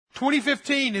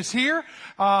2015 is here.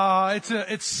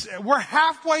 We're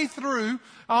halfway through,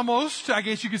 almost, I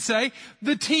guess you could say,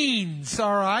 the teens,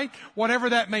 all right? Whatever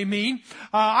that may mean.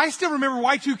 I still remember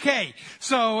Y2K.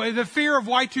 So the fear of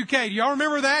Y2K. Do y'all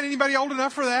remember that? Anybody old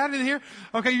enough for that in here?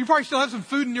 Okay, you probably still have some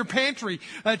food in your pantry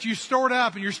that you stored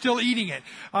up and you're still eating it,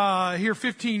 here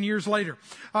 15 years later.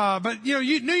 But New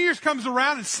Year's comes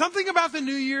around and something about the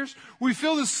New Year's, we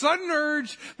feel this sudden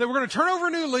urge that we're going to turn over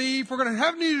a new leaf. We're going to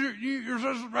have New Year's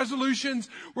resolutions.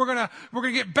 We're going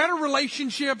to get better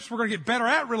relationships. We're going to get better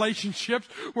at relationships.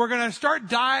 We're going to start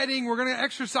dieting. We're going to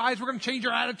exercise. We're going to change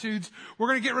our attitudes. We're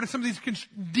going to get rid of some of these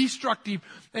destructive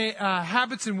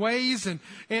habits and ways. And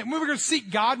we're going to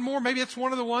seek God more. Maybe that's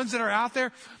one of the ones that are out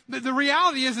there. The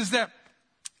reality is that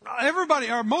everybody,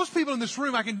 or most people in this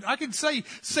room, I can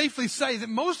safely say that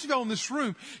most of y'all in this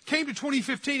room came to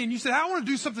 2015 and you said, I want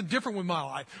to do something different with my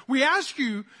life. We asked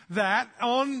you that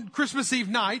on Christmas Eve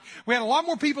night. We had a lot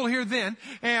more people here then,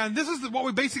 and this is what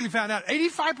we basically found out.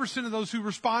 85% of those who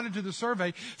responded to the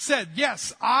survey said,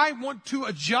 yes, I want to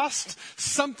adjust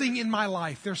something in my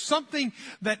life. There's something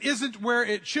that isn't where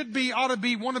it should be, ought to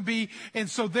be, want to be, and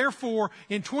so therefore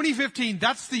in 2015,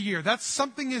 that's the year. That's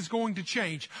something is going to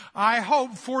change. I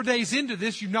hope 4 days into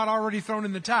this, you've not already thrown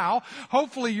in the towel.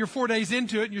 Hopefully you're 4 days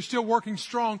into it and you're still working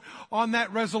strong on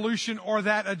that resolution or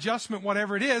that adjustment,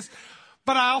 whatever it is.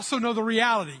 But I also know the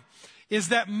reality is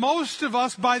that most of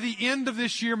us by the end of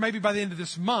this year, maybe by the end of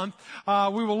this month,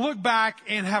 we will look back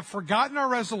and have forgotten our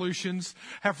resolutions,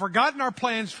 have forgotten our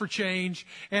plans for change,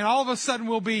 and all of a sudden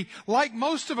we'll be like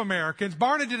most of Americans.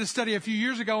 Barna did a study a few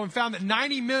years ago and found that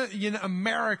 90 million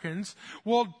Americans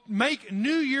will make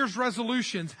New Year's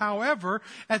resolutions. However,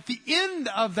 at the end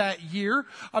of that year,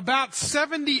 about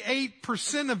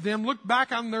 78% of them look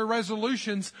back on their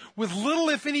resolutions with little,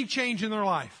 if any, change in their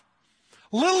life.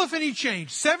 Little, if any,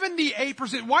 change.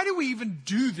 78%. Why do we even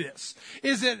do this?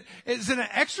 Is it an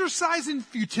exercise in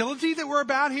futility that we're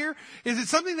about here? Is it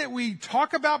something that we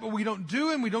talk about but we don't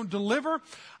do and we don't deliver?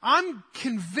 I'm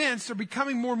convinced, or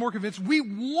becoming more and more convinced, we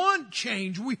want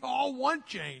change. We all want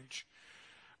change.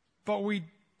 But we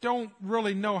don't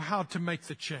really know how to make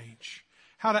the change.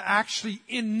 How to actually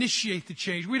initiate the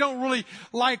change. We don't really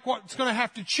like what's going to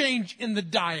have to change in the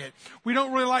diet. We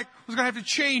don't really like what's going to have to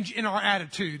change in our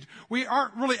attitude. We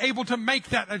aren't really able to make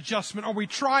that adjustment, or we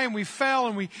try and we fail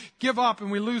and we give up and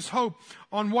we lose hope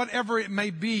on whatever it may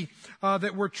be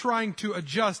that we're trying to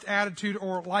adjust attitude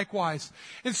or likewise.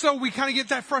 And so we kind of get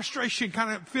that frustration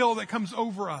kind of feel that comes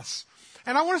over us.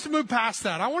 And I want us to move past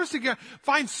that. I want us to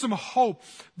find some hope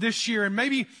this year. And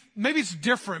maybe it's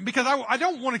different, because I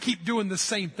don't want to keep doing the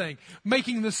same thing,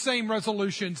 making the same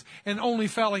resolutions and only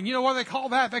failing. You know what they call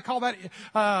that? They call that,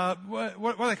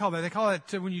 what do they call that? They call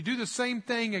it when you do the same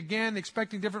thing again,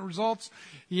 expecting different results.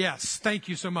 Yes. Thank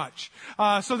you so much.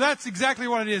 So that's exactly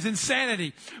what it is.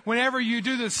 Insanity. Whenever you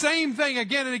do the same thing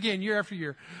again and again, year after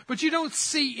year, but you don't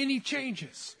see any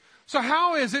changes. So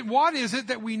what is it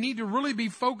that we need to really be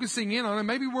focusing in on? And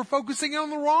maybe we're focusing on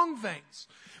the wrong things.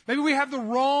 Maybe we have the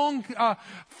wrong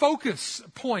focus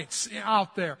points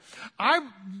out there. I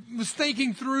was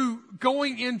thinking through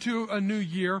going into a new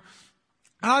year,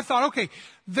 and I thought, okay,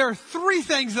 there are 3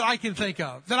 things that I can think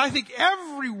of that I think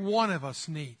every one of us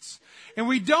needs. And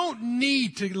we don't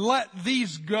need to let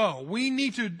these go. We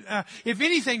need to, if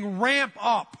anything, ramp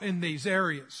up in these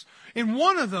areas. And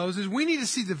one of those is we need to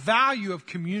see the value of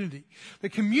community. The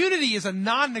community is a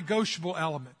non-negotiable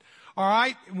element. All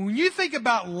right? When you think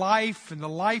about life and the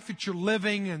life that you're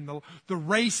living and the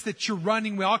race that you're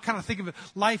running, we all kind of think of it,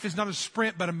 life is not a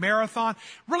sprint but a marathon.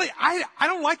 Really, I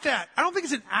don't like that. I don't think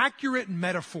it's an accurate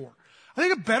metaphor. I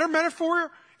think a better metaphor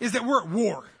is that we're at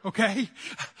war, okay?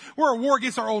 We're at war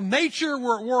against our own nature.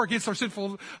 We're at war against our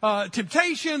sinful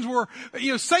temptations.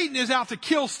 Satan is out to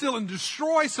kill, steal, and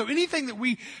destroy. So anything that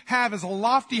we have as a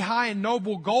lofty, high, and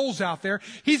noble goals out there,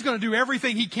 he's going to do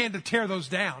everything he can to tear those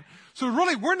down. So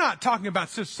really, we're not talking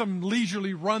about just some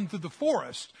leisurely run through the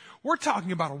forest. We're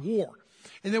talking about a war.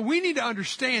 And that we need to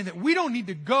understand that we don't need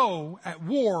to go at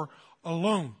war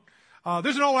alone.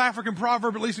 There's an old African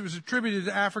proverb, at least it was attributed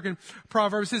to African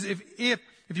proverb. It says,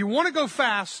 if you want to go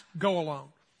fast, go alone.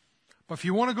 But if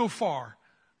you want to go far,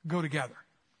 go together.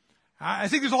 I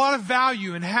think there's a lot of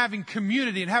value in having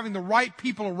community and having the right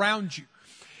people around you.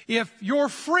 If your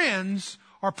friends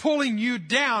are pulling you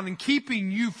down and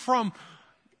keeping you from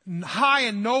high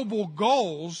and noble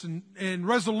goals and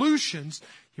resolutions,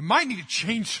 you might need to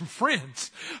change some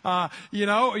friends.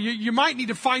 You might need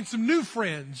to find some new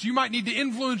friends. You might need to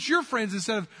influence your friends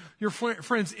instead of your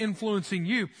friends influencing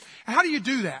you. How do you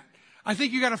do that? I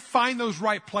think you got to find those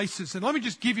right places. And let me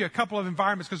just give you a couple of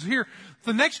environments, because here,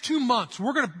 the next 2 months,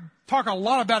 we're going to talk a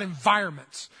lot about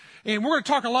environments. And we're going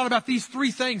to talk a lot about these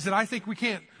three things that I think we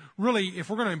can't really, if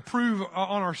we're going to improve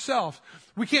on ourselves,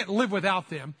 we can't live without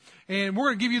them. And we're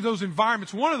going to give you those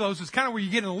environments. One of those is kind of where you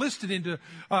get enlisted into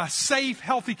a safe,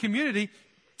 healthy community.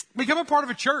 Become a part of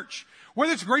a church.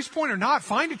 Whether it's Grace Point or not,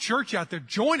 find a church out there.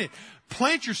 Join it.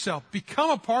 Plant yourself.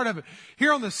 Become a part of it.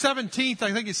 Here on the 17th,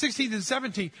 I think it's 16th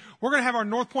and 17th, we're going to have our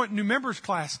North Point new members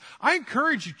class. I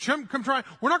encourage you, come try.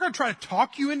 We're not going to try to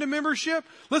talk you into membership.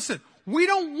 Listen, we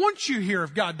don't want you here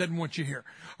if God doesn't want you here.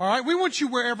 All right? We want you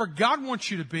wherever God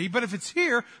wants you to be, but if it's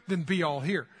here, then be all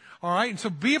here. All right? And so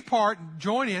be a part,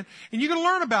 join in, and you can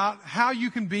learn about how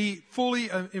you can be fully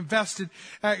invested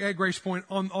at Grace Point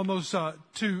on those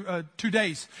 2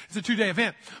 days. It's a 2-day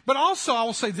event. But also, I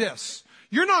will say this.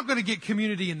 You're not going to get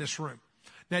community in this room.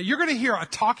 Now, you're going to hear a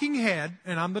talking head,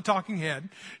 and I'm the talking head.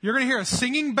 You're going to hear a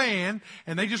singing band,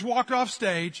 and they just walked off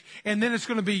stage, and then it's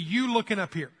going to be you looking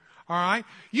up here. All right?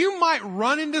 You might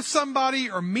run into somebody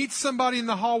or meet somebody in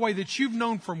the hallway that you've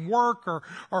known from work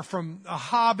or from a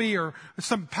hobby or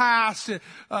some past,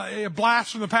 a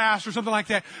blast from the past or something like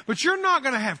that. But you're not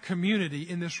going to have community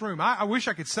in this room. I wish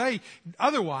I could say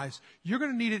otherwise. You're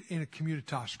going to need it in a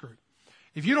communitas group.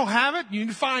 If you don't have it, you need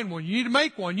to find one. You need to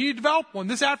make one. You need to develop one.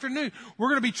 This afternoon, we're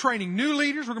going to be training new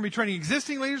leaders. We're going to be training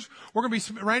existing leaders. We're going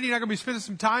to be, Randy and I are going to be spending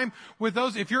some time with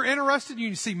those. If you're interested, you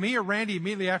can see me or Randy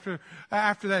immediately after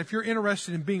that, if you're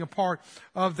interested in being a part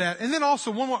of that. And then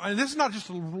also one more, and this is not just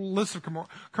a list of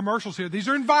commercials here. These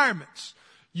are environments.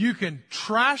 You can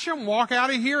trash them, walk out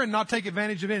of here and not take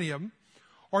advantage of any of them.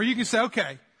 Or you can say,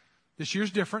 okay, this year's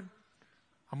different.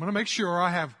 I'm going to make sure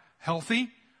I have healthy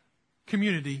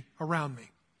community around me.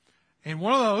 And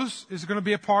one of those is going to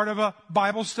be a part of a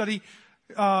Bible study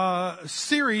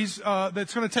series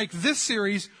that's going to take this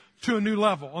series to a new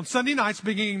level. On Sunday nights,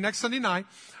 beginning next Sunday night,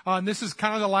 and this is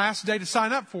kind of the last day to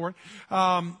sign up for it,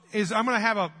 is I'm going to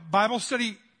have a Bible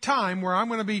study time where I'm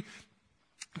going to be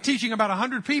teaching about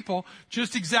 100 people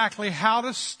just exactly how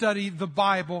to study the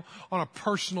Bible on a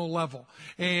personal level.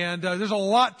 And there's a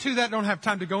lot to that. Don't have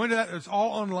time to go into that. It's all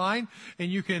online, and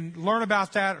you can learn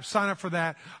about that or sign up for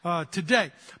that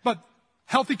today. But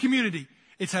healthy community,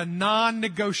 it's a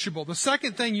non-negotiable. The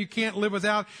second thing you can't live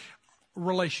without,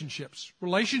 relationships.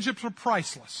 Relationships are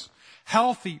priceless.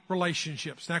 Healthy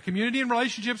relationships. Now, community and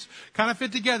relationships kind of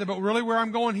fit together, but really where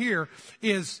I'm going here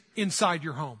is inside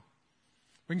your home.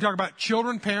 We can talk about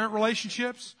children-parent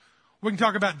relationships. We can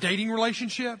talk about dating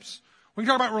relationships. We can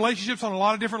talk about relationships on a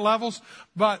lot of different levels.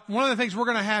 But one of the things we're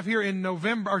going to have here in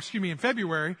in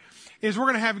February, is we're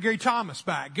going to have Gary Thomas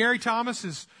back. Gary Thomas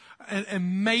is an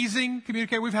amazing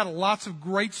communicator. We've had lots of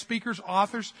great speakers,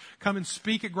 authors come and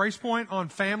speak at Grace Point on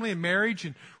family and marriage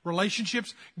and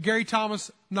relationships. Gary Thomas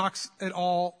knocks it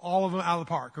all of them out of the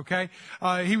park, okay?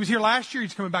 He was here last year.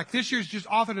 He's coming back this year. He's just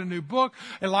authored a new book,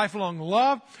 A Lifelong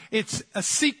Love. It's a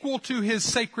sequel to his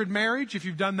Sacred Marriage, if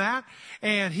you've done that.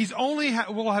 And he's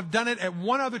will have done it at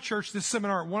one other church, this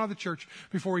seminar at one other church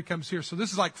before he comes here. So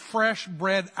this is like fresh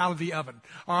bread out of the oven,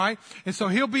 all right? And so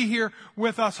he'll be here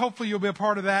with us. Hopefully you'll be a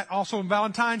part of that. Also on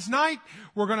Valentine's night,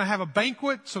 we're going to have a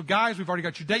banquet. So guys, we've already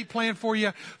got your date planned for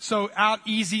you. So out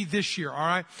easy this year, all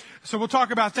right? So we'll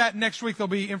talk about that next week. There'll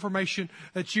be information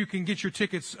that you can get your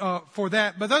tickets for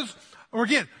that. But those, or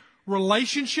again,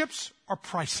 relationships are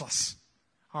priceless.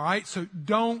 All right? So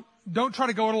don't try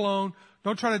to go it alone.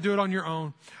 Don't try to do it on your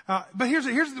own. But here's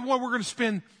what we're going to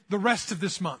spend the rest of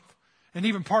this month and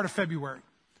even part of February.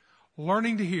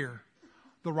 Learning to hear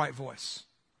the right voice.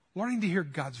 Learning to hear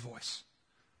God's voice.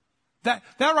 That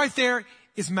right there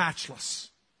is matchless.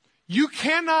 You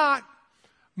cannot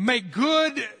make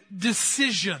good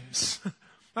decisions.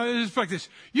 Just like this.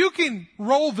 You can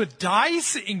roll the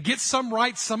dice and get some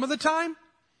right some of the time.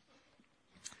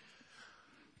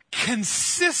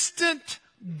 Consistent,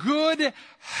 good,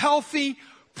 healthy,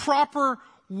 proper,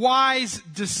 wise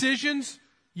decisions,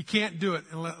 you can't do it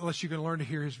unless you can learn to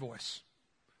hear His voice.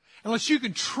 Unless you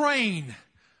can train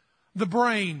the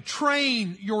brain,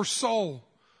 train your soul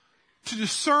to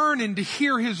discern and to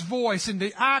hear His voice and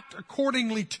to act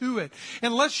accordingly to it.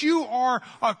 Unless you are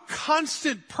a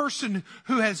constant person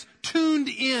who has tuned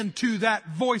in to that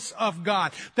voice of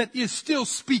God that is still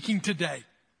speaking today.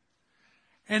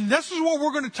 And this is what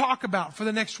we're going to talk about for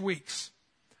the next weeks.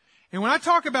 And when I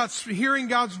talk about hearing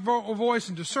God's voice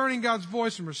and discerning God's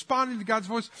voice and responding to God's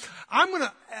voice, I'm going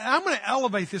to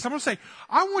elevate this. I'm going to say,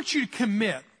 I want you to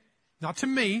commit, not to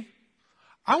me.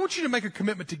 I want you to make a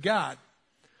commitment to God.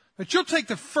 That you'll take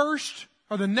the first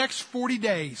or the next 40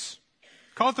 days,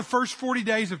 call it the first 40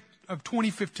 days of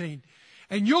 2015,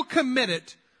 and you'll commit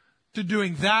it to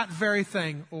doing that very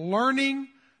thing, learning,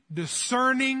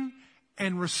 discerning,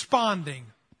 and responding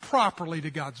properly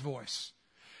to God's voice.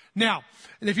 Now,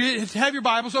 if you have your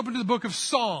Bibles, open to the book of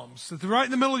Psalms. Right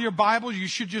in the middle of your Bible, you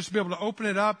should just be able to open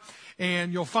it up,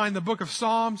 and you'll find the book of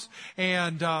Psalms,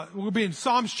 and we'll be in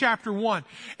Psalms chapter 1.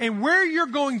 And where you're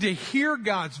going to hear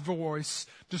God's voice,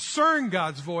 discern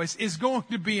God's voice, is going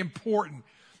to be important.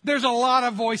 There's a lot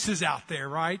of voices out there,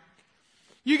 right?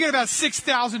 You get about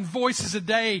 6,000 voices a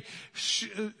day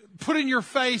put in your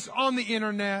face on the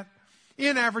internet,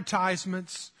 in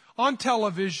advertisements, on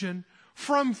television,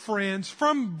 from friends,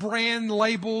 from brand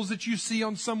labels that you see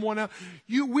on someone else.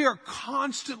 We are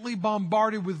constantly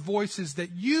bombarded with voices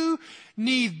that you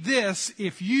need this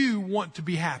if you want to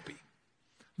be happy.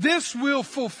 This will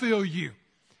fulfill you.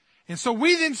 And so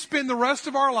we then spend the rest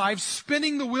of our lives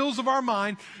spinning the wheels of our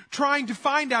mind trying to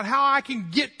find out how I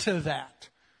can get to that.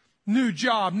 New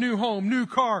job, new home, new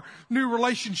car, new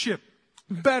relationship,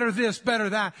 better this, better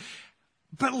that.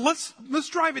 But let's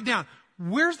drive it down.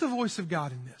 Where's the voice of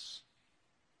God in this?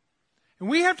 And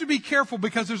we have to be careful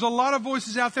because there's a lot of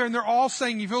voices out there and they're all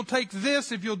saying, if you'll take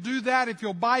this, if you'll do that, if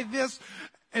you'll buy this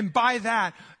and buy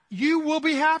that, you will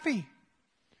be happy.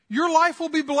 Your life will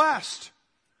be blessed.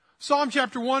 Psalm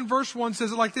chapter 1 verse 1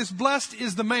 says it like this: blessed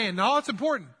is the man. Now that's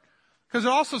important because it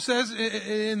also says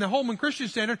in the Holman Christian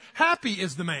Standard, happy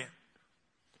is the man.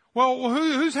 Well,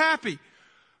 who's happy?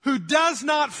 Who does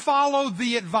not follow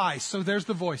the advice. So there's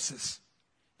the voices.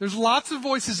 There's lots of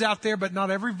voices out there, but not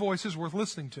every voice is worth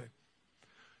listening to.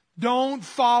 Don't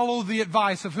follow the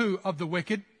advice of who? Of the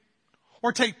wicked.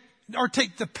 Or take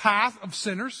the path of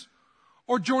sinners.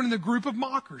 Or join in the group of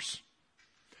mockers.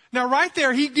 Now right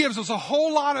there, he gives us a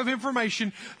whole lot of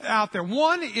information out there.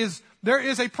 One is, there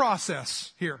is a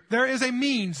process here. There is a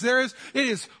means. It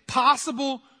is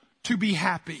possible to be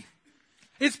happy.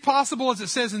 It's possible, as it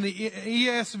says in the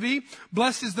ESV,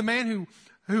 blessed is the man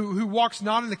who walks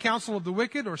not in the counsel of the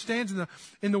wicked, or stands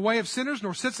in the way of sinners,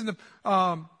 nor sits in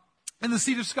the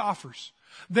seat of scoffers.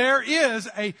 There is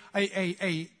a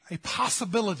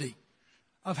possibility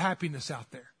of happiness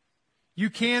out there. You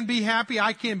can be happy.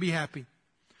 I can be happy.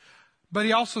 But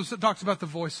he also talks about the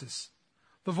voices.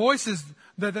 The voices,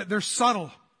 they're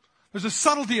subtle. There's a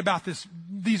subtlety about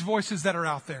these voices that are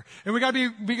out there. And we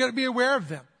gotta be aware of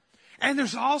them. And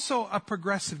there's also a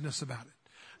progressiveness about it.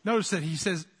 Notice that he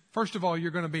says, first of all,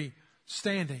 you're going to be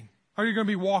standing, or you're going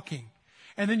to be walking,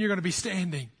 and then you're going to be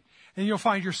standing. And you'll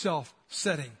find yourself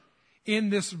sitting in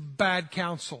this bad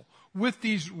counsel with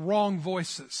these wrong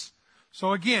voices.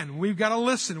 So again, we've got to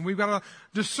listen. We've got to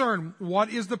discern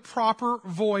what is the proper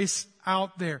voice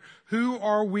out there. Who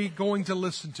are we going to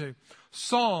listen to?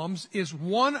 Psalms is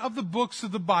one of the books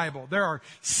of the Bible. There are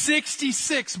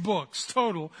 66 books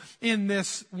total in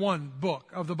this one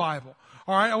book of the Bible.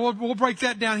 All right, we'll break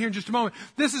that down here in just a moment.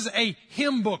 This is a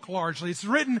hymn book largely. It's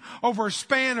written over a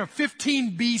span of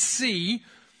 15 BC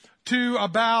to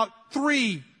about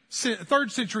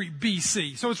 3rd century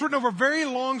BC. So it's written over a very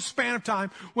long span of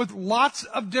time with lots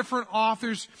of different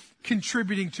authors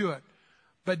contributing to it.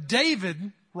 But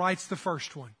David writes the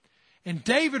first one. And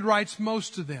David writes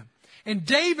most of them. And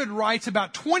David writes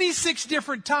about 26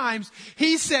 different times.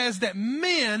 He says that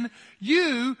women,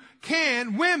 you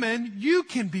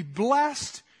can be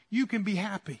blessed. You can be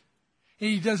happy. And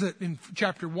he does it in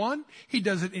chapter 1. He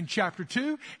does it in chapter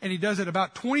 2. And he does it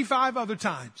about 25 other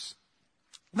times.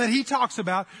 That he talks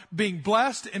about being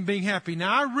blessed and being happy.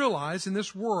 Now I realize in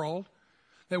this world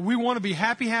that we want to be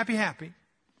happy, happy, happy.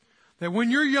 That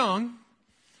when you're young,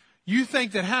 you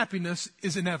think that happiness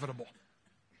is inevitable.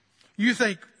 You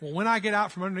think, well, when I get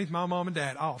out from underneath my mom and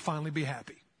dad, I'll finally be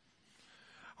happy.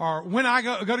 Or when I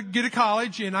go to get to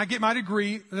college and I get my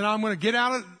degree, then I'm going to get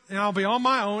out and I'll be on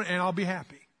my own and I'll be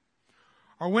happy.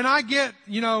 Or when I get,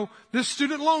 this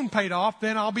student loan paid off,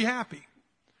 then I'll be happy.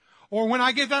 Or when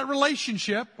I get that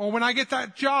relationship, or when I get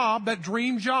that job, that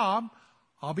dream job,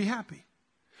 I'll be happy.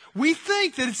 We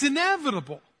think that it's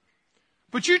inevitable.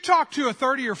 But you talk to a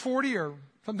 30 or 40 or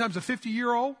sometimes a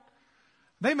 50-year-old,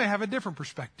 they may have a different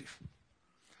perspective.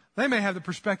 They may have the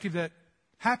perspective that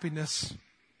happiness,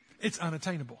 it's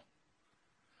unattainable.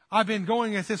 I've been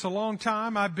going at this a long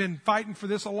time. I've been fighting for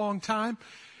this a long time.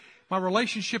 My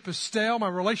relationship is stale. My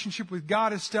relationship with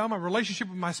God is stale. My relationship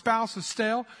with my spouse is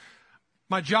stale.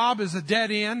 My job is a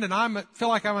dead end, and I feel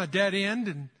like I'm a dead end,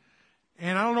 and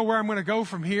I don't know where I'm going to go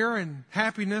from here, and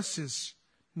happiness is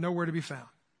nowhere to be found.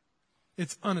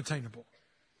 It's unattainable.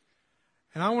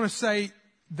 And I want to say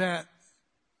that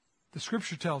the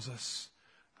Scripture tells us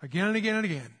again and again and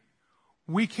again,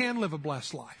 we can live a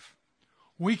blessed life.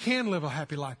 We can live a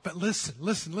happy life. But listen.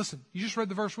 You just read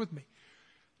the verse with me.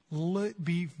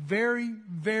 be very,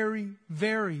 very,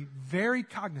 very, very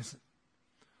cognizant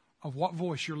of what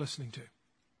voice you're listening to.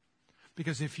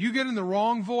 Because if you get in the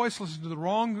wrong voice, listen to the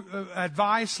wrong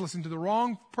advice, listen to the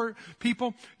wrong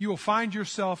people, you will find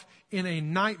yourself in a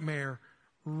nightmare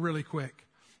really quick.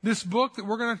 This book that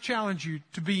we're going to challenge you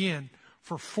to be in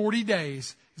for 40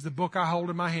 days is the book I hold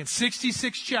in my hand.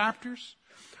 66 chapters,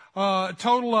 a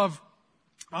total of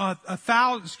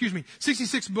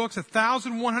 66 books,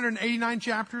 1,189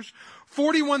 chapters,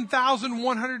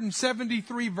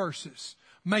 41,173 verses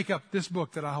make up this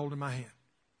book that I hold in my hand.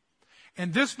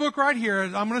 And this book right here,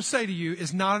 I'm going to say to you,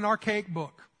 is not an archaic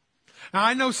book. Now,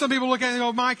 I know some people look at it and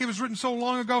go, Mike, it was written so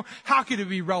long ago. How could it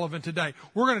be relevant today?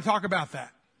 We're going to talk about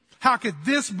that. How could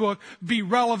this book be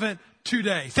relevant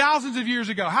today? Thousands of years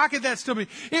ago. How could that still be?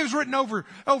 It was written over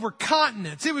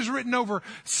continents. It was written over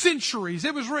centuries.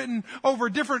 It was written over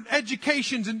different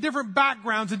educations and different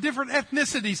backgrounds and different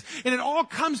ethnicities. And it all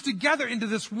comes together into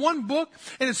this one book.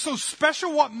 And it's so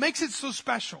special. What makes it so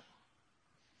special?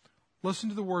 Listen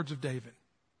to the words of David.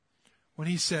 When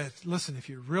he said, listen, if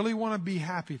you really want to be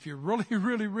happy, if you really,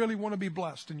 really, really want to be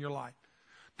blessed in your life,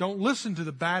 don't listen to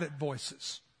the bad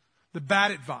voices, the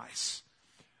bad advice.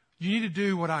 You need to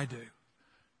do what I do.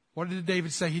 What did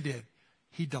David say he did?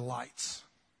 He delights.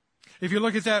 If you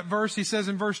look at that verse, he says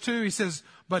in verse 2, he says,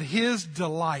 but his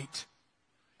delight.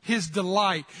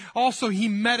 Also, he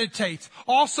meditates.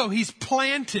 Also, he's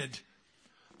planted.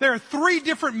 There are 3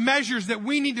 different measures that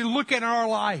we need to look at in our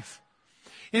life.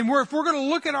 And if we're going to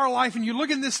look at our life, and you look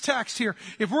in this text here,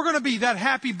 if we're going to be that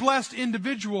happy, blessed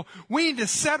individual, we need to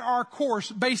set our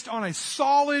course based on a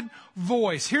solid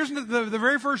voice. Here's the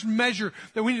very first measure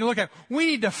that we need to look at. We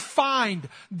need to find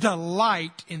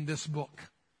delight in this book.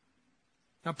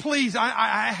 Now please,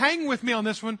 I hang with me on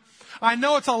this one. I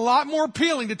know it's a lot more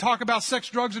appealing to talk about sex,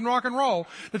 drugs, and rock and roll,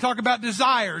 to talk about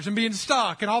desires and being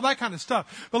stuck and all that kind of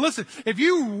stuff. But listen, if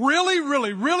you really,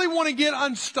 really, really want to get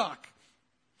unstuck,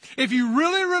 if you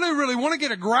really, really, really want to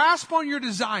get a grasp on your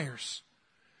desires,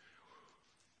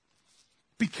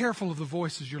 be careful of the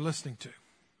voices you're listening to.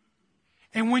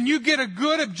 And when you get a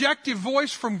good objective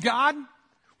voice from God,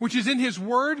 which is in His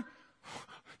Word,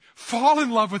 fall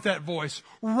in love with that voice.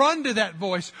 Run to that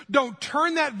voice. Don't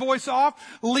turn that voice off.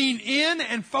 Lean in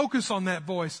and focus on that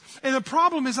voice. And the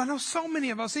problem is, I know so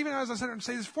many of us, even as I said, and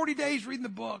say, there's 40 days reading the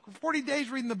book, 40 days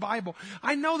reading the Bible.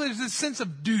 I know there's this sense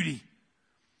of duty.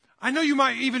 I know you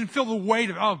might even feel the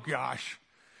weight of, oh gosh,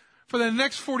 for the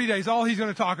next 40 days, all he's going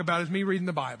to talk about is me reading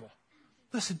the Bible.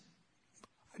 Listen,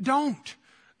 don't.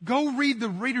 Go read the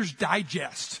Reader's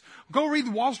Digest. Go read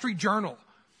the Wall Street Journal.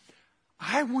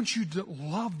 I want you to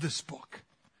love this book.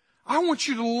 I want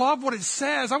you to love what it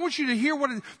says. I want you to hear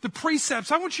the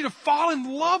precepts. I want you to fall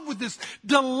in love with this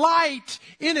delight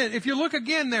in it. If you look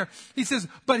again there, he says,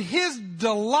 but his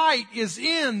delight is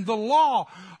in the law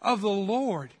of the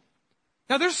Lord.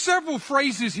 Now, there's several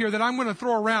phrases here that I'm going to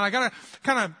throw around. I got to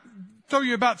kind of tell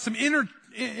you about some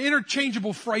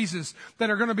interchangeable phrases that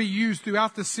are going to be used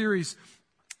throughout this series.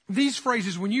 These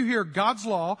phrases, when you hear God's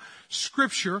law,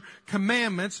 Scripture,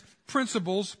 commandments,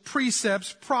 principles,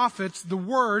 precepts, prophets, the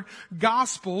Word,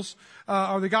 Gospels,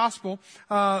 or the Gospel,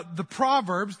 the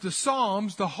Proverbs, the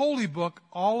Psalms, the Holy Book,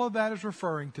 all of that is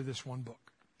referring to this one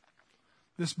book.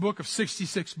 This book of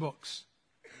 66 books.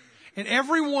 And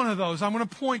every one of those I'm going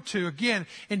to point to again.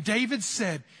 And David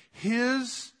said,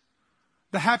 the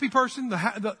happy person,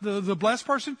 the blessed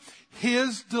person,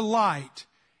 his delight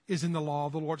is in the law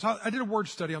of the Lord. So I did a word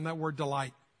study on that word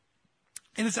delight.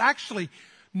 And it's actually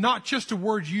not just a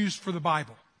word used for the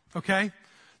Bible, okay?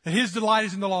 That his delight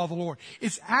is in the law of the Lord.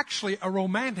 It's actually a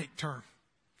romantic term.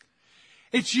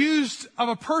 It's used of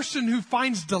a person who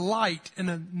finds delight in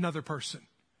another person.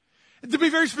 To be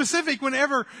very specific,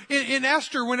 whenever, in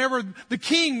Esther, whenever the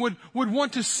king would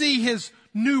want to see his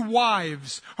new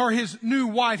wives, or his new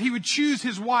wife, he would choose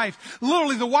his wife.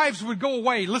 Literally, the wives would go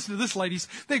away. Listen to this, ladies.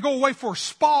 They go away for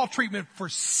spa treatment for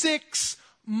 6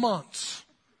 months.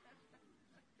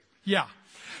 Yeah.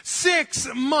 6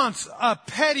 months of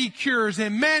pedicures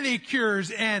and manicures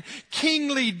and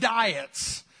kingly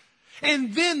diets.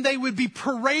 And then they would be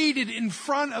paraded in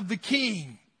front of the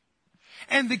king.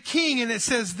 And the king, and it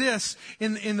says this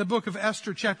in the book of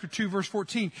Esther, chapter 2, verse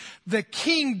 14, the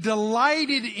king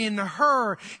delighted in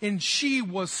her, and she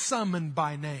was summoned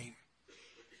by name.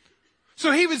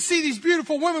 So he would see these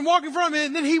beautiful women walking in front of him,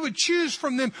 and then he would choose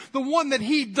from them the one that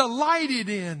he delighted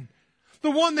in,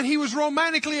 the one that he was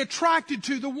romantically attracted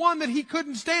to, the one that he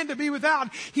couldn't stand to be without.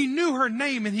 He knew her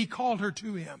name, and he called her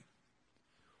to him.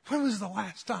 When was the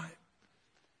last time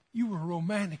you were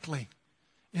romantically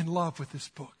in love with this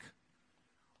book?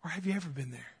 Or have you ever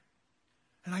been there?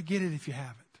 And I get it if you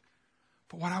haven't.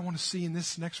 But what I want to see in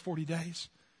this next 40 days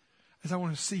is I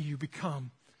want to see you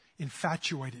become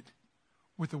infatuated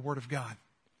with the Word of God,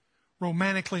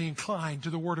 romantically inclined to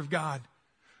the Word of God,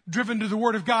 driven to the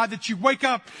Word of God, that you wake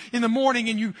up in the morning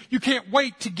and you can't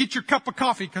wait to get your cup of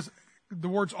coffee, because the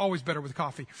Word's always better with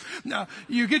coffee. Now,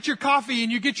 you get your coffee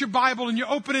and you get your Bible and you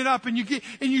open it up and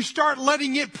you start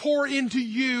letting it pour into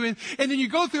you, and then you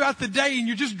go throughout the day and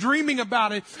you're just dreaming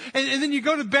about it, and then you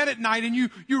go to bed at night and you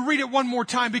read it one more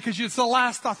time because it's the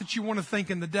last thought that you want to think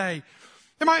in the day.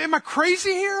 Am I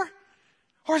crazy here?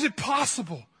 Or is it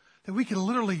possible that we can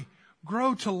literally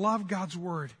grow to love God's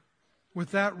Word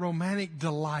with that romantic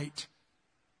delight?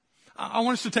 I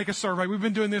want us to take a survey. We've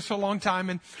been doing this for a long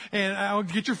time, and I'll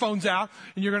get your phones out,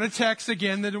 and you're going to text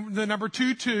again the number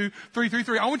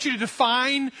 22333. I want you to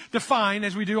define,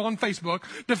 as we do on Facebook,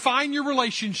 define your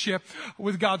relationship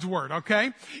with God's Word,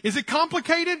 okay? Is it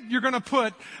complicated? You're going to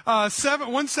put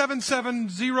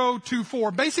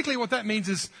 177024. Basically what that means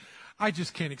is, I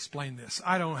just can't explain this.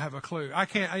 I don't have a clue. I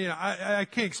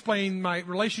can't explain my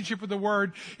relationship with the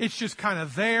Word. It's just kind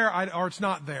of there, or it's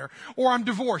not there. Or I'm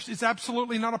divorced. It's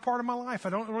absolutely not a part of my life.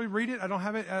 I don't really read it. I don't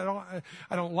have it. I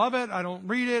don't love it. I don't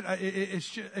read it.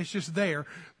 It's just there.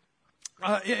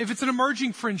 If it's an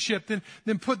emerging friendship,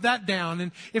 then put that down.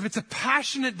 And if it's a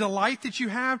passionate delight that you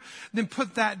have, then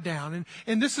put that down.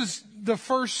 And this is the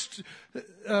first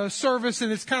service,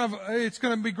 and it's going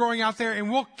to be growing out there,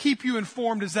 and we'll keep you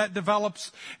informed as that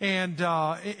develops and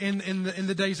in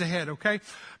the days ahead. Okay,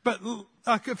 but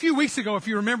a few weeks ago, if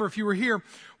you remember, if you were here,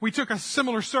 we took a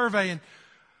similar survey and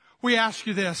we asked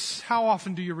you this: how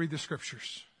often do you read the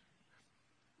Scriptures?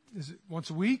 Is it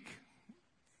once a week?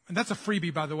 And that's a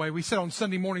freebie, by the way. We said on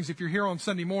Sunday mornings, if you're here on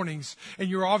Sunday mornings, and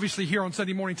you're obviously here on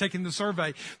Sunday morning taking the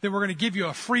survey, then we're going to give you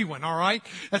a free one, all right?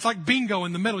 That's like bingo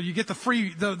in the middle. You get the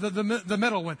free, the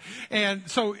middle one.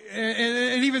 And so,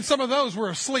 and even some of those were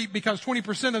asleep, because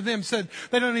 20% of them said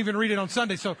they don't even read it on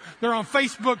Sunday. So they're on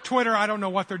Facebook, Twitter. I don't know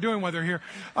what they're doing while they're here.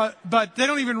 But they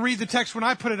don't even read the text when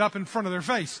I put it up in front of their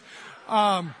face.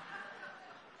 But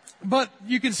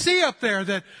you can see up there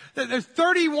that there's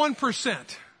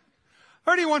 31%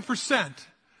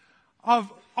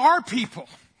 of our people,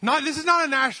 this is not a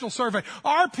national survey,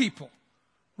 our people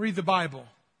read the Bible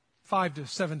 5 to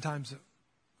 7 times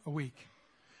a week.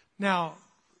 Now,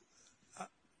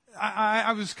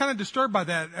 I was kind of disturbed by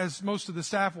that, as most of the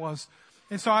staff was.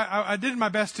 And so I did my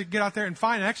best to get out there and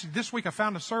find, actually this week I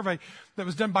found a survey that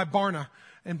was done by Barna.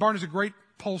 And Barna's a great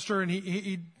pollster, and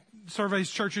he surveys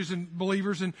churches and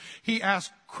believers, and he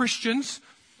asked Christians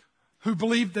who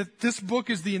believe that this book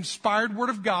is the inspired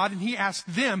Word of God, and he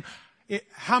asked them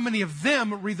how many of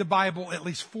them read the Bible at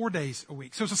least 4 days a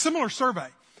week. So it's a similar survey,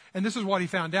 and this is what he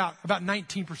found out: about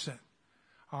 19%,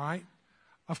 all right,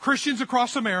 of Christians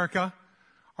across America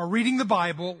are reading the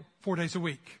Bible 4 days a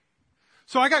week.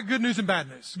 So I got good news and bad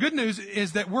news. Good news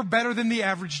is that we're better than the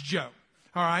average Joe,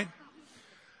 all right?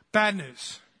 Bad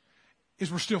news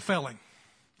is we're still failing.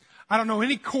 I don't know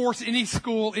any course, any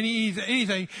school,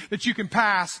 anything that you can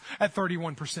pass at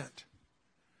 31%.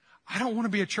 I don't want to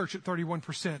be a church at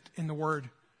 31% in the Word.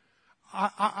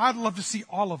 I'd love to see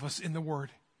all of us in the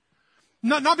Word.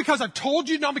 Not because I've told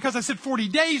you, not because I said 40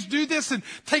 days, do this and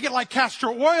take it like castor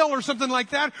oil or something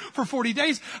like that for 40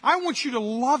 days. I want you to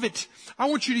love it. I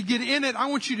want you to get in it. I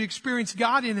want you to experience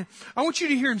God in it. I want you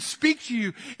to hear Him speak to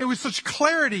you with such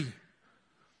clarity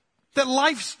that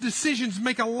life's decisions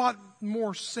make a lot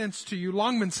more sense to you.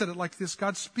 Longman said it like this: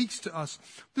 God speaks to us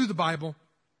through the Bible.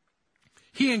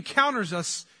 He encounters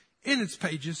us in its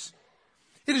pages.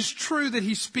 It is true that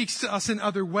He speaks to us in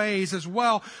other ways as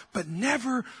well, but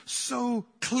never so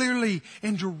clearly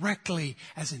and directly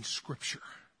as in Scripture.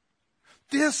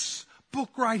 This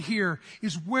book right here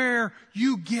is where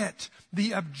you get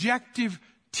the objective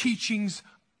teachings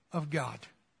of God.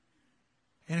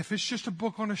 And if it's just a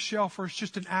book on a shelf, or it's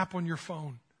just an app on your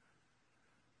phone,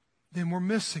 then we're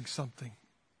missing something.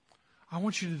 I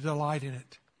want you to delight in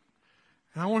it.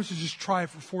 And I want you to just try it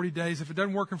for 40 days. If it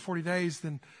doesn't work in 40 days,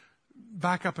 then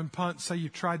back up and punt, say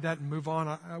you've tried that and move on,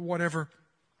 whatever.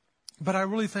 But I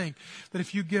really think that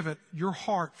if you give it your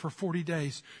heart for 40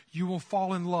 days, you will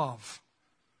fall in love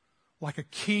like a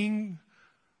king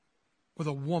with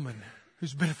a woman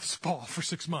who's been at the spa for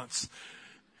 6 months.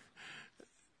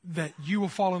 That you will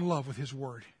fall in love with His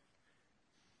Word.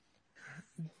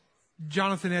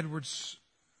 Jonathan Edwards,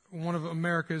 one of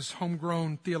America's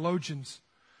homegrown theologians,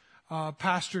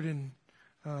 pastored in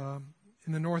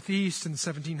the Northeast in the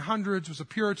 1700s, was a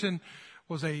Puritan,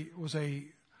 was a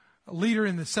leader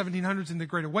in the 1700s in the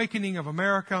Great Awakening of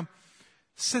America,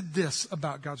 said this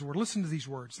about God's Word. Listen to these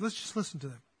words. Let's just listen to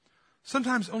them.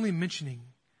 Sometimes only mentioning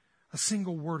a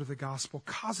single word of the gospel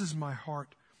causes my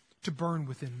heart to burn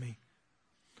within me.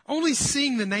 Only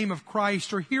seeing the name of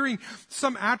Christ or hearing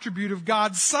some attribute of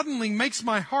God suddenly makes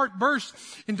my heart burst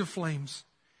into flames.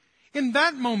 In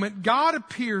that moment, God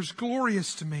appears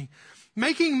glorious to me,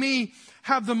 making me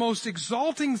have the most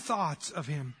exalting thoughts of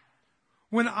Him.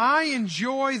 When I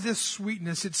enjoy this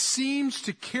sweetness, it seems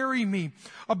to carry me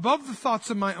above the thoughts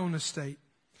of my own estate.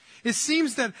 It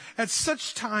seems that at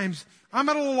such times I'm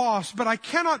at a loss, but I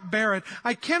cannot bear it.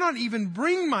 I cannot even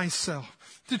bring myself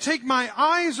to take my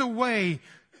eyes away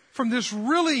from this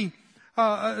really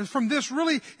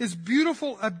is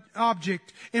beautiful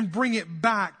object and bring it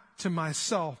back to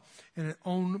myself in its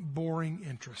own boring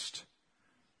interest.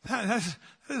 That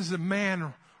is a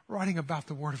man writing about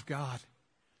the Word of God,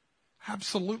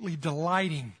 absolutely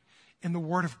delighting in the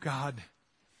Word of God.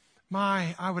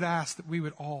 I would ask that we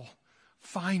would all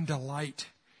find delight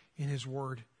in His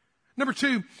Word. Number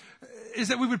 2 is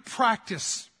that we would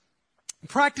practice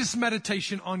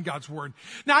meditation on God's Word.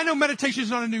 Now, I know meditation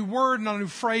is not a new word, not a new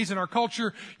phrase in our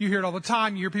culture. You hear it all the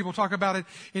time. You hear people talk about it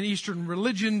in Eastern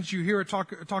religions. You hear it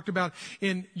talked about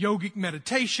in yogic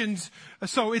meditations.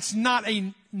 So it's not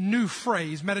a new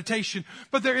phrase, meditation.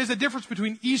 But there is a difference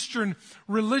between Eastern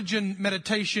religion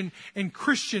meditation and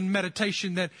Christian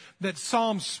meditation that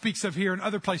Psalms speaks of here and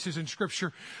other places in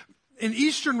Scripture. In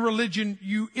Eastern religion,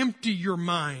 you empty your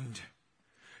mind.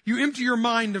 You empty your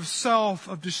mind of self,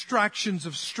 of distractions,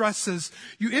 of stresses.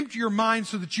 You empty your mind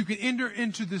so that you can enter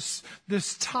into this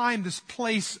time, this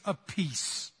place of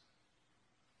peace.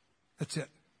 That's it.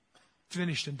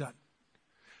 Finished and done.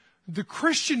 The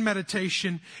Christian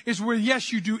meditation is where,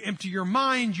 yes, you do empty your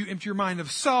mind. You empty your mind of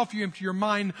self. You empty your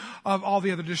mind of all the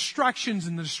other distractions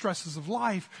and the stresses of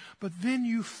life. But then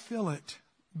you fill it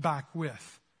back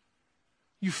with.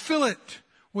 You fill it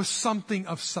with something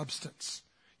of substance.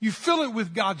 You fill it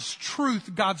with God's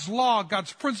truth, God's law,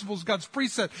 God's principles, God's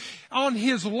precept. On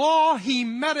His law, He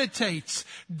meditates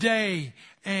day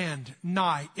and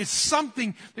night. It's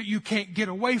something that you can't get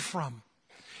away from.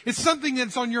 It's something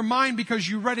that's on your mind because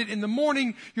you read it in the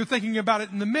morning, you're thinking about it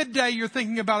in the midday, you're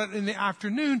thinking about it in the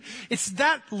afternoon. It's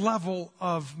that level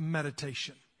of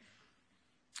meditation.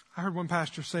 I heard one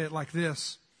pastor say it like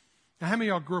this. Now, how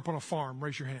many of y'all grew up on a farm?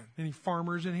 Raise your hand. Any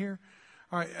farmers in here?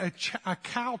 All right, a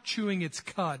cow chewing its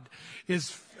cud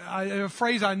is a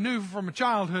phrase I knew from a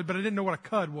childhood, but I didn't know what a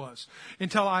cud was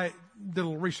until I did a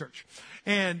little research.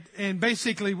 And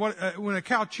basically, when a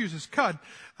cow chews its cud,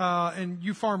 and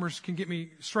you farmers can get me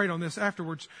straight on this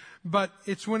afterwards, but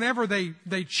it's whenever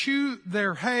they chew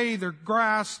their hay, their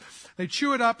grass, they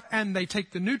chew it up and they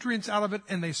take the nutrients out of it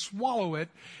and they swallow it,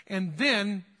 and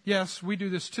then, yes, we do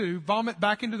this too, vomit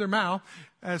back into their mouth,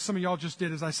 as some of y'all just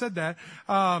did as I said that.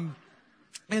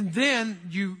 And then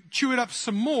you chew it up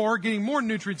some more, getting more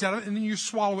nutrients out of it, and then you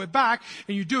swallow it back,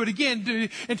 and you do it again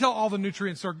until all the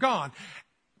nutrients are gone.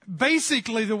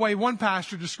 Basically, the way one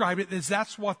pastor described it is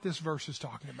that's what this verse is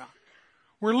talking about.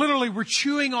 We're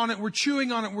chewing on it, we're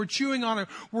chewing on it, we're chewing on it,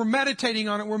 we're meditating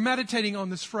on it, we're meditating on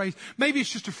this phrase. Maybe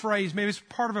it's just a phrase, maybe it's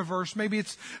part of a verse, maybe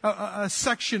it's a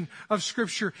section of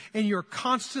Scripture, and you're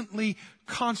constantly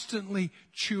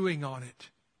chewing on it.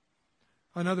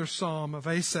 Another psalm of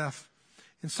Asaph.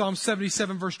 In Psalm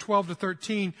 77, verse 12 to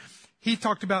 13, he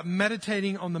talked about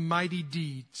meditating on the mighty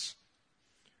deeds.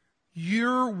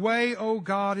 Your way, O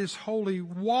God, is holy.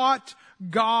 What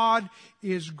God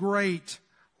is great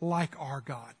like our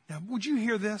God? Now, would you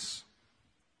hear this?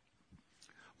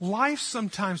 Life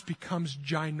sometimes becomes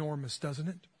ginormous, doesn't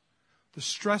it? The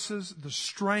stresses, the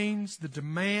strains, the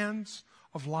demands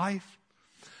of life.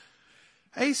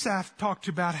 Asaph talked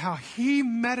about how he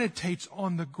meditates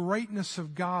on the greatness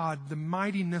of God, the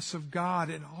mightiness of God,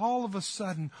 and all of a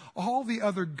sudden, all the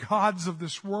other gods of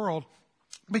this world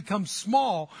become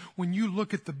small when you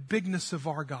look at the bigness of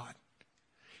our God.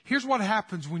 Here's what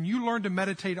happens when you learn to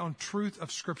meditate on truth of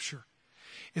Scripture.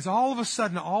 Is all of a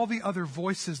sudden all the other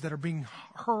voices that are being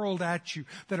hurled at you,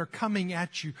 that are coming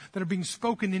at you, that are being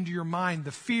spoken into your mind,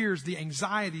 the fears, the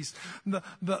anxieties,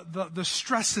 the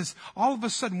stresses, all of a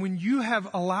sudden when you have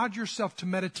allowed yourself to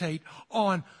meditate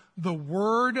on the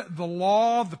Word, the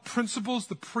law, the principles,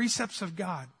 the precepts of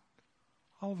God,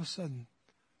 all of a sudden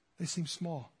they seem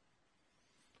small.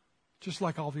 Just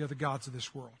like all the other gods of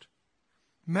this world.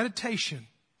 Meditation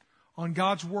on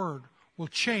God's Word will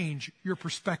change your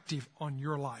perspective on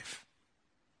your life.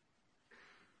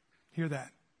 Hear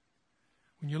that.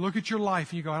 When you look at your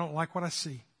life and you go, I don't like what I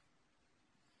see.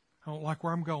 I don't like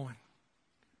where I'm going.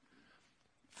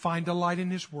 Find delight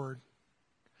in His Word.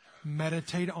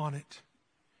 Meditate on it.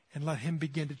 And let Him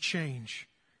begin to change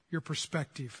your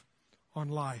perspective on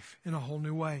life in a whole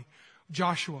new way.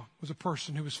 Joshua was a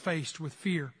person who was faced with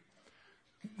fear.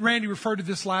 Randy referred to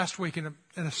this last week in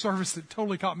a service that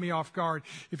totally caught me off guard.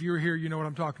 If you were here, you know what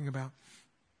I'm talking about.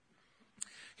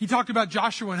 He talked about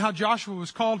Joshua and how Joshua was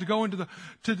called to go into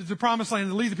the promised land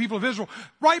and lead the people of Israel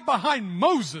right behind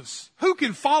Moses. Who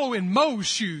can follow in Moses'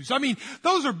 shoes? I mean,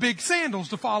 those are big sandals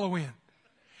to follow in.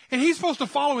 And he's supposed to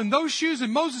follow in those shoes,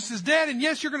 and Moses is dead, and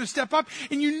yes, you're going to step up,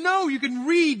 and you know you can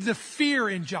read the fear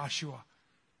in Joshua.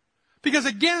 Because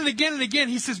again and again and again,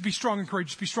 he says, be strong and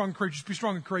courageous, be strong and courageous, be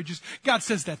strong and courageous. God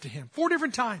says that to him 4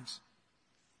 different times.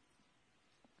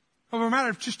 Over a matter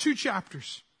of just 2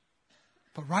 chapters.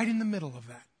 But right in the middle of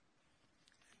that,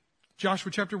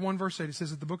 Joshua chapter 1 verse 8, it says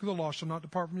that the book of the law shall not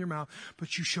depart from your mouth,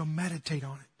 but you shall meditate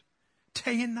on it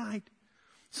day and night,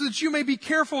 so that you may be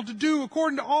careful to do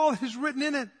according to all that is written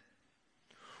in it.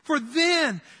 For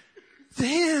then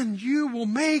you will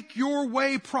make your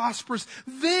way prosperous.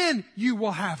 Then you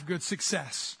will have good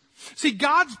success. See,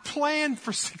 God's plan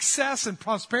for success and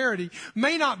prosperity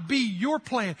may not be your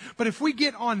plan, but if we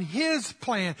get on His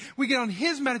plan, we get on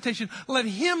His meditation, let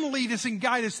Him lead us and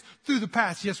guide us through the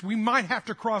paths. Yes, we might have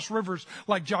to cross rivers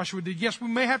like Joshua did. Yes, we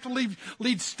may have to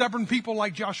lead stubborn people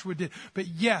like Joshua did. But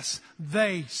yes,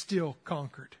 they still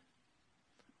conquered.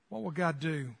 What will God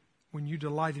do when you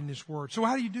delight in His Word? So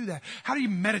how do you do that? How do you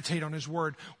meditate on His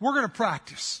Word? We're going to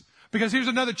practice. Because here's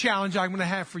another challenge I'm going to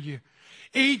have for you.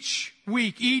 Each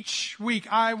week,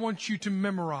 I want you to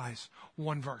memorize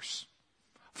one verse.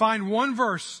 Find one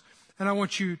verse, and I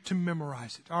want you to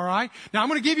memorize it. All right? Now, I'm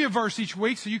going to give you a verse each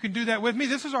week, so you can do that with me.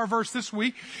 This is our verse this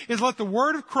week, is let the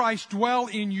word of Christ dwell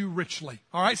in you richly.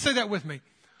 All right? Say that with me.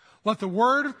 Let the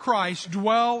word of Christ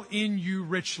dwell in you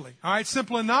richly. All right?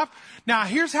 Simple enough. Now,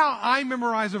 here's how I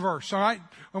memorize a verse. All right?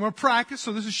 I'm going to practice,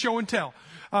 so this is show and tell.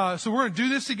 So we're going to do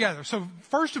this together. So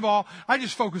first of all, I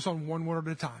just focus on one word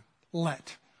at a time.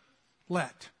 Let.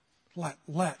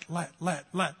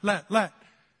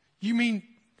 You mean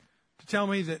to tell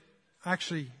me that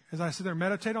actually, as I sit there and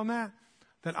meditate on that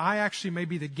I actually may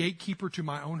be the gatekeeper to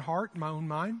my own heart, my own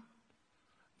mind?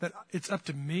 That it's up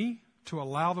to me to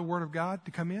allow the Word of God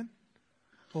to come in?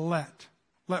 Let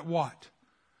what?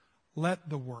 Let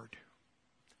the Word.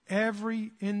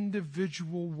 Every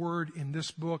individual word in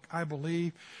this book, I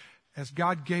believe, as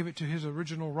God gave it to His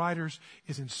original writers,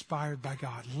 is inspired by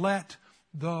God. Let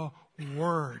the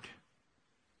Word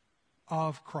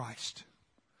of Christ.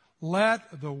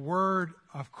 Let the Word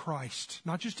of Christ.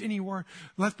 Not just any word.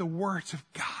 Let the words of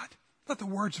God. Let the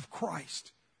words of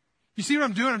Christ. You see what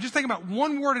I'm doing? I'm just thinking about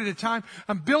one word at a time.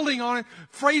 I'm building on it,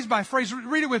 phrase by phrase.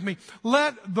 Read it with me.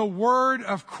 Let the Word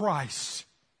of Christ.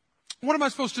 What am I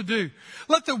supposed to do?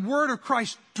 Let the Word of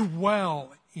Christ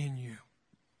dwell in you.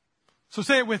 So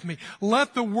say it with me.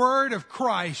 Let the Word of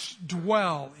Christ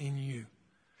dwell in you.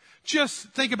 Just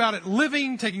think about it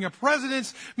living, taking up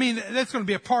residence. I mean, that's going to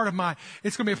be a part of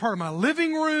it's going to be a part of my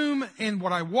living room and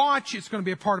what I watch. It's going to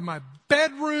be a part of my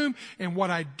bedroom and what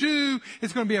I do.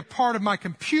 It's going to be a part of my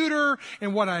computer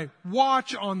and what I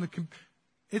watch on the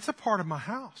It's a part of my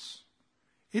house.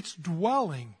 It's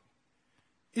dwelling.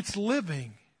 It's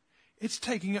living. It's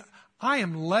I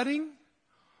am letting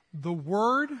the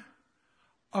Word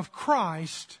of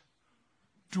Christ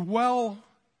dwell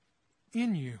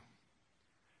in you.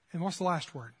 And what's the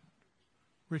last word?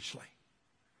 Richly.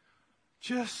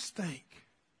 Just think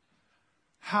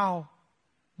how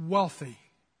wealthy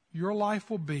your life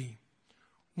will be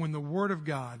when the Word of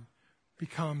God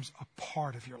becomes a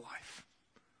part of your life,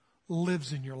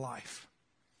 lives in your life.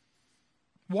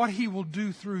 What He will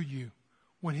do through you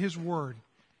when His Word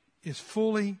is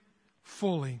fully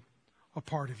a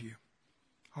part of you.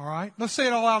 All right? Let's say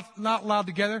it all out loud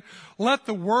together. Let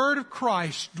the Word of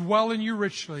Christ dwell in you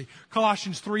richly.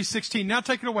 Colossians 3:16. Now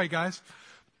take it away, guys.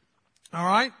 All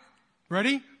right?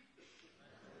 Ready?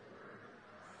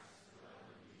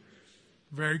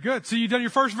 Very good. So you've done your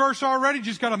first verse already.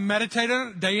 Just got to meditate on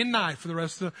it day and night for the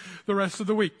rest of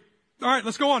the week. All right,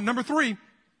 let's go on. Number 3.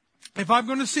 If I'm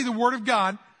going to see the Word of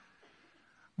God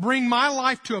bring my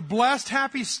life to a blessed,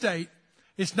 happy state,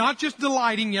 it's not just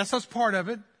delighting. Yes, that's part of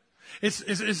it.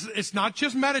 It's not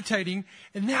just meditating,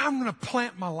 and now I'm going to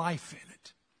plant my life in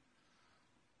it.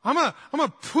 I'm going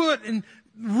to put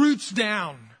roots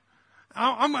down.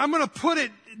 I'm going to put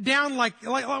it down like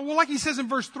he says in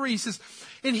verse 3. He says,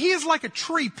 and He is like a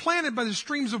tree planted by the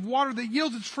streams of water that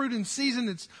yields its fruit in season.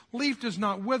 Its leaf does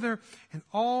not wither, and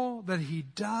all that He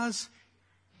does,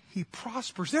 He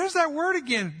prospers. There's that word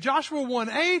again. Joshua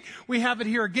 1:8. We have it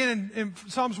here again in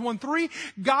Psalms 1:3.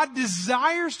 God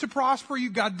desires to prosper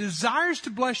you. God desires to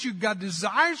bless you. God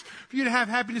desires for you to have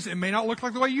happiness. It may not look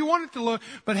like the way you want it to look,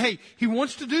 but hey, He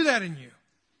wants to do that in you.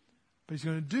 But He's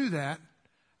going to do that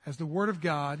as the Word of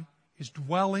God is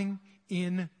dwelling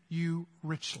in you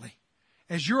richly,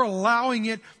 as you're allowing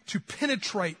it to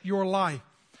penetrate your life.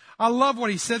 I love what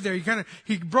he said there.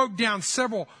 He broke down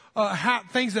several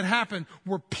things that happened,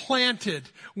 were planted,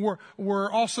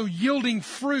 were also yielding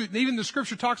fruit. And even the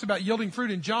scripture talks about yielding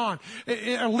fruit in John.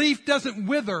 A leaf doesn't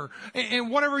wither, and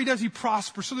whatever he does, he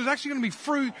prospers. So there's actually going to be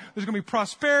fruit, there's going to be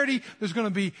prosperity, there's going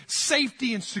to be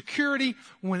safety and security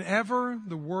whenever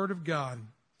the Word of God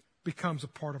becomes a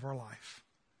part of our life.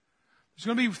 There's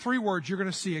going to be 3 words you're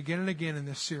going to see again and again in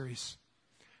this series.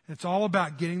 And it's all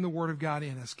about getting the Word of God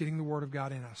in us, getting the Word of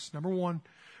God in us. Number 1,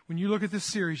 when you look at this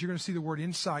series, you're going to see the word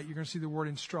insight, you're going to see the word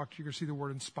instruct, you're going to see the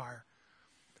word inspire.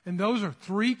 And those are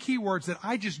 3 key words that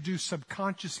I just do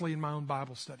subconsciously in my own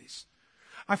Bible studies.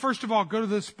 I first of all go to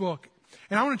this book,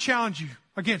 and I want to challenge you,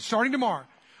 again, starting tomorrow.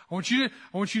 I want you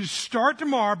to start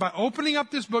tomorrow by opening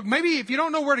up this book. Maybe if you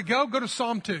don't know where to go to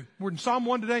Psalm 2. We're in Psalm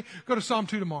 1 today, go to Psalm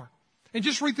 2 tomorrow. And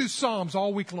just read through Psalms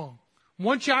all week long.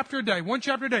 One chapter a day.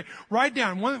 Write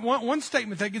down one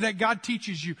statement that God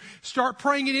teaches you. Start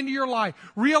praying it into your life.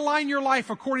 Realign your life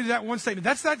according to that one statement.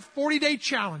 That's that 40-day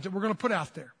challenge that we're going to put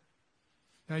out there.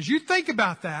 Now, as you think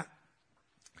about that,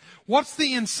 what's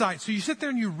the insight? So you sit there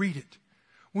and you read it.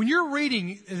 When you're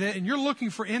reading and you're looking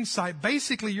for insight,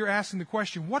 basically you're asking the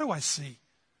question, what do I see?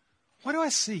 What do I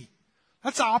see?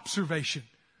 That's observation.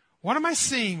 What am I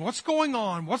seeing? What's going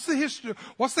on? What's the history?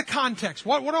 What's the context?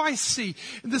 What do I see?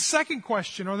 The second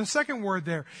question, or the second word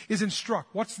there, is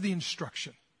instruct. What's the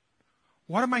instruction?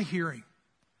 What am I hearing?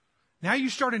 Now you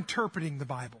start interpreting the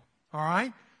Bible. All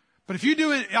right? But if you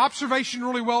do observation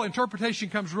really well, interpretation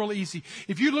comes real easy.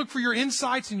 If you look for your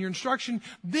insights and your instruction,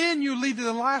 then you lead to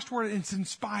the last word, it's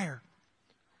inspire.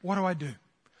 What do I do?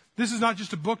 This is not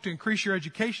just a book to increase your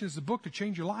education. It's a book to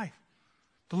change your life,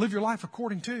 to live your life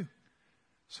according to.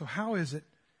 So how is it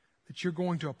that you're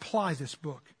going to apply this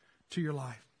book to your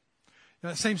life? Now,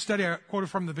 that same study I quoted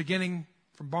from the beginning,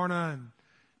 from Barna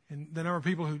and the number of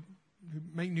people who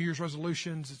make New Year's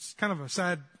resolutions, it's kind of a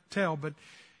sad tale, but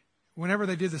whenever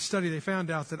they did the study, they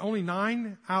found out that only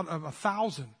 9 out of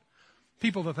 1,000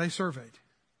 people that they surveyed,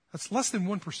 that's less than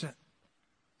 1%,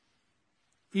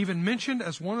 even mentioned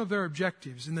as one of their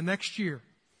objectives in the next year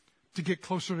to get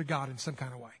closer to God in some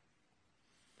kind of way.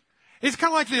 It's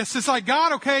kind of like this. It's like,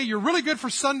 God, okay, you're really good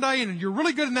for Sunday, and you're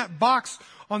really good in that box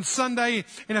on Sunday.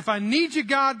 And if I need you,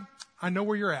 God, I know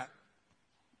where you're at.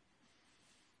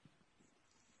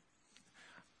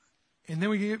 And then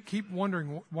we keep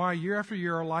wondering why year after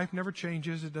year our life never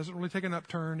changes. It doesn't really take an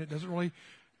upturn. It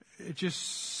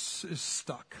just is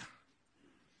stuck.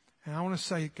 And I want to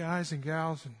say, guys and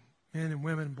gals and men and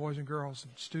women, boys and girls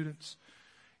and students,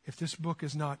 if this book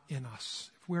is not in us,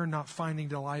 if we're not finding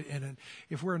delight in it,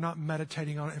 if we're not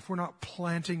meditating on it, if we're not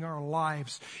planting our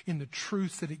lives in the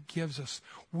truth that it gives us,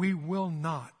 we will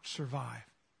not survive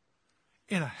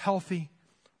in a healthy,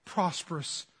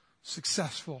 prosperous,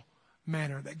 successful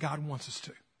manner that God wants us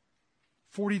to.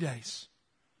 40 days.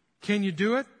 Can you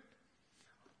do it?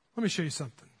 Let me show you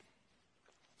something.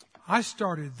 I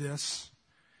started this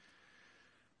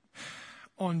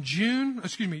on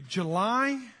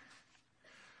July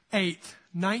 8th,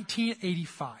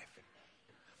 1985.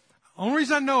 The only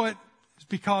reason I know it is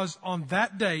because on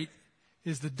that date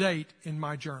is the date in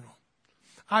my journal.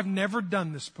 I've never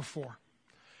done this before.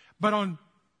 But on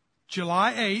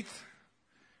July 8th,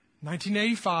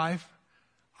 1985,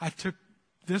 I took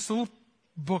this little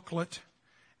booklet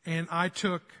and I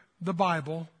took the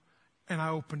Bible and I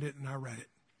opened it and I read it.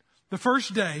 The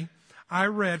first day, I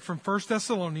read from 1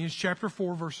 Thessalonians chapter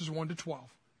 4, verses 1 to 12.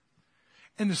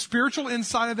 And the spiritual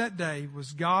insight of that day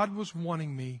was God was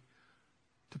wanting me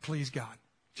to please God.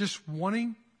 Just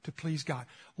wanting to please God.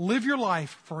 Live your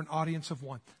life for an audience of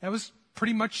one. That was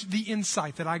pretty much the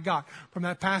insight that I got from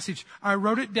that passage. I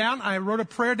wrote it down. I wrote a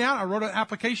prayer down. I wrote an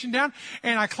application down.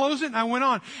 And I closed it and I went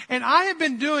on. And I have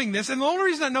been doing this. And the only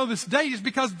reason I know this date is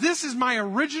because this is my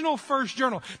original first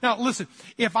journal. Now, listen,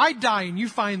 if I die and you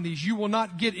find these, you will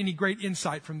not get any great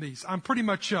insight from these. I'm pretty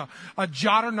much a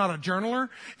jotter, not a journaler.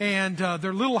 And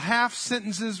they're little half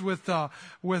sentences with a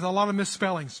lot of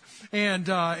misspellings.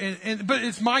 But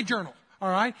it's my journal. All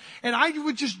right? And I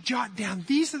would just jot down,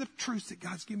 these are the truths that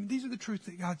God's given me. These are the truths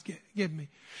that God's given me.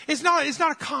 It's not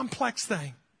a complex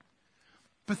thing.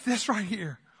 But this right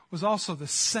here was also the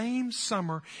same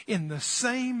summer in the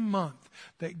same month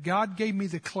that God gave me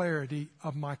the clarity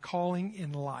of my calling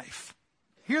in life.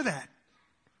 Hear that?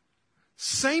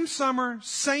 Same summer,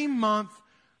 same month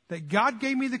that God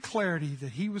gave me the clarity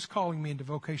that He was calling me into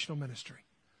vocational ministry.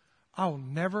 I will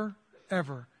never,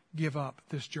 ever give up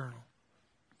this journal.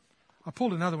 I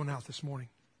pulled another one out this morning.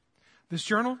 This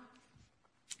journal,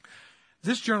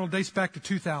 This journal dates back to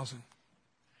 2000.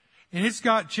 And it's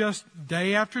got just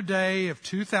day after day of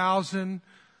 2000,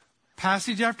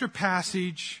 passage after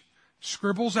passage,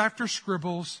 scribbles after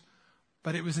scribbles.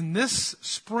 But it was in this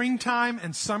springtime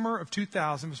and summer of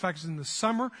 2000. In fact, it was in the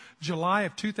summer, July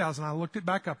of 2000. I looked it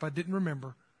back up. I didn't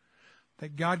remember.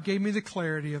 That God gave me the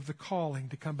clarity of the calling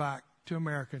to come back to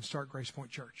America and start Grace Point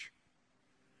Church.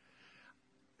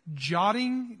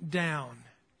 Jotting down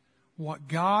what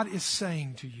God is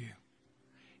saying to you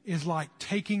is like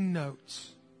taking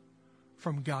notes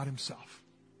from God Himself.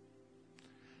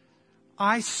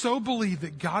 I so believe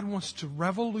that God wants to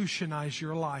revolutionize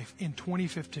your life in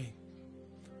 2015.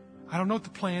 I don't know what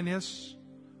the plan is,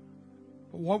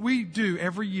 but what we do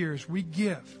every year is we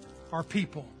give our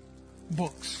people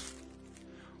books.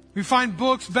 We find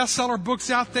books, bestseller books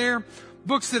out there,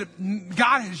 books that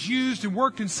God has used and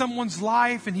worked in someone's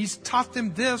life, and He's taught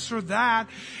them this or that,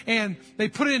 and they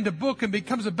put it into a book and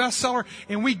becomes a bestseller,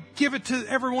 and we give it to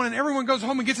everyone, and everyone goes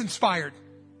home and gets inspired.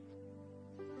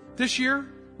 This year,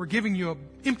 we're giving you an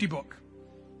empty book.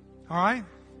 All right?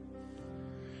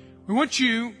 We want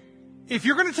you, if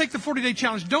you're going to take the 40-day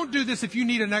challenge, don't do this if you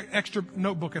need an extra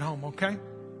notebook at home, okay?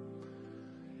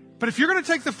 But if you're going to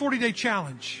take the 40-day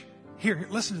challenge, here,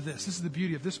 listen to this. This is the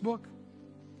beauty of this book.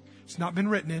 It's not been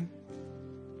written in.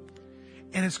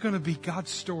 And it's going to be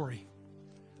God's story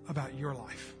about your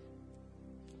life.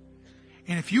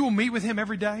 And if you will meet with Him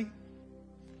every day,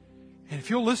 and if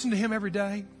you'll listen to Him every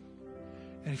day,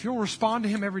 and if you'll respond to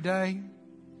Him every day,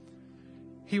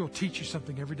 He will teach you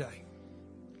something every day.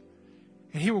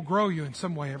 And He will grow you in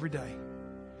some way every day.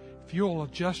 If you'll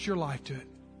adjust your life to it.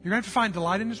 You're going to have to find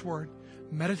delight in His Word,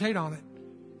 meditate on it,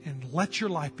 and let your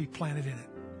life be planted in it.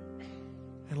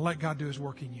 And let God do His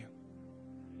work in you.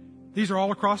 These are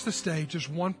all across the stage, just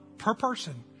one per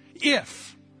person,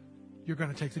 if you're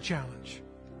going to take the challenge.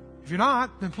 If you're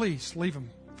not, then please leave them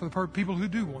for the people who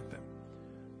do want them.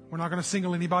 We're not going to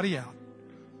single anybody out.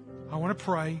 I want to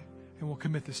pray, and we'll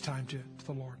commit this time to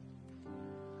the Lord.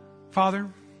 Father,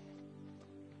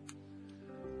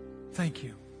 thank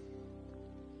you.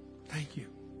 Thank you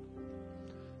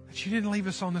that you didn't leave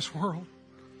us on this world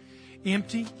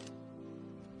empty,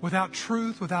 without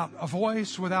truth, without a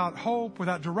voice, without hope,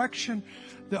 without direction,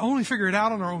 that only figure it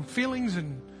out on our own feelings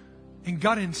and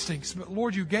gut instincts. But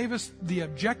Lord, you gave us the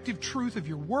objective truth of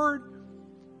your word.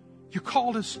 You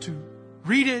called us to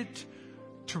read it,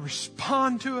 to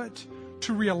respond to it,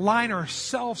 to realign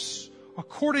ourselves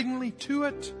accordingly to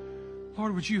it.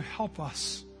 Lord, would you help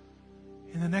us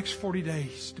in the next 40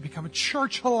 days to become a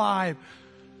church alive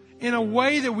in a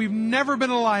way that we've never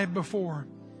been alive before,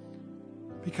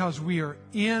 because we are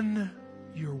in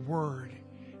your word,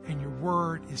 and your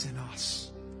word is in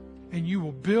us. And you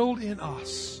will build in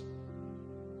us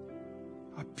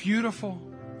a beautiful,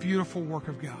 beautiful work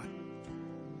of God.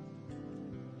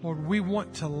 Lord, we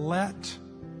want to let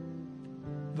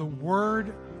the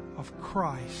word of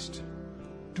Christ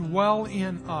dwell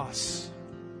in us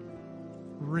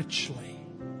richly.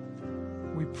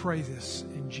 We pray this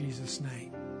in Jesus'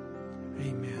 name.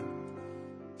 Amen.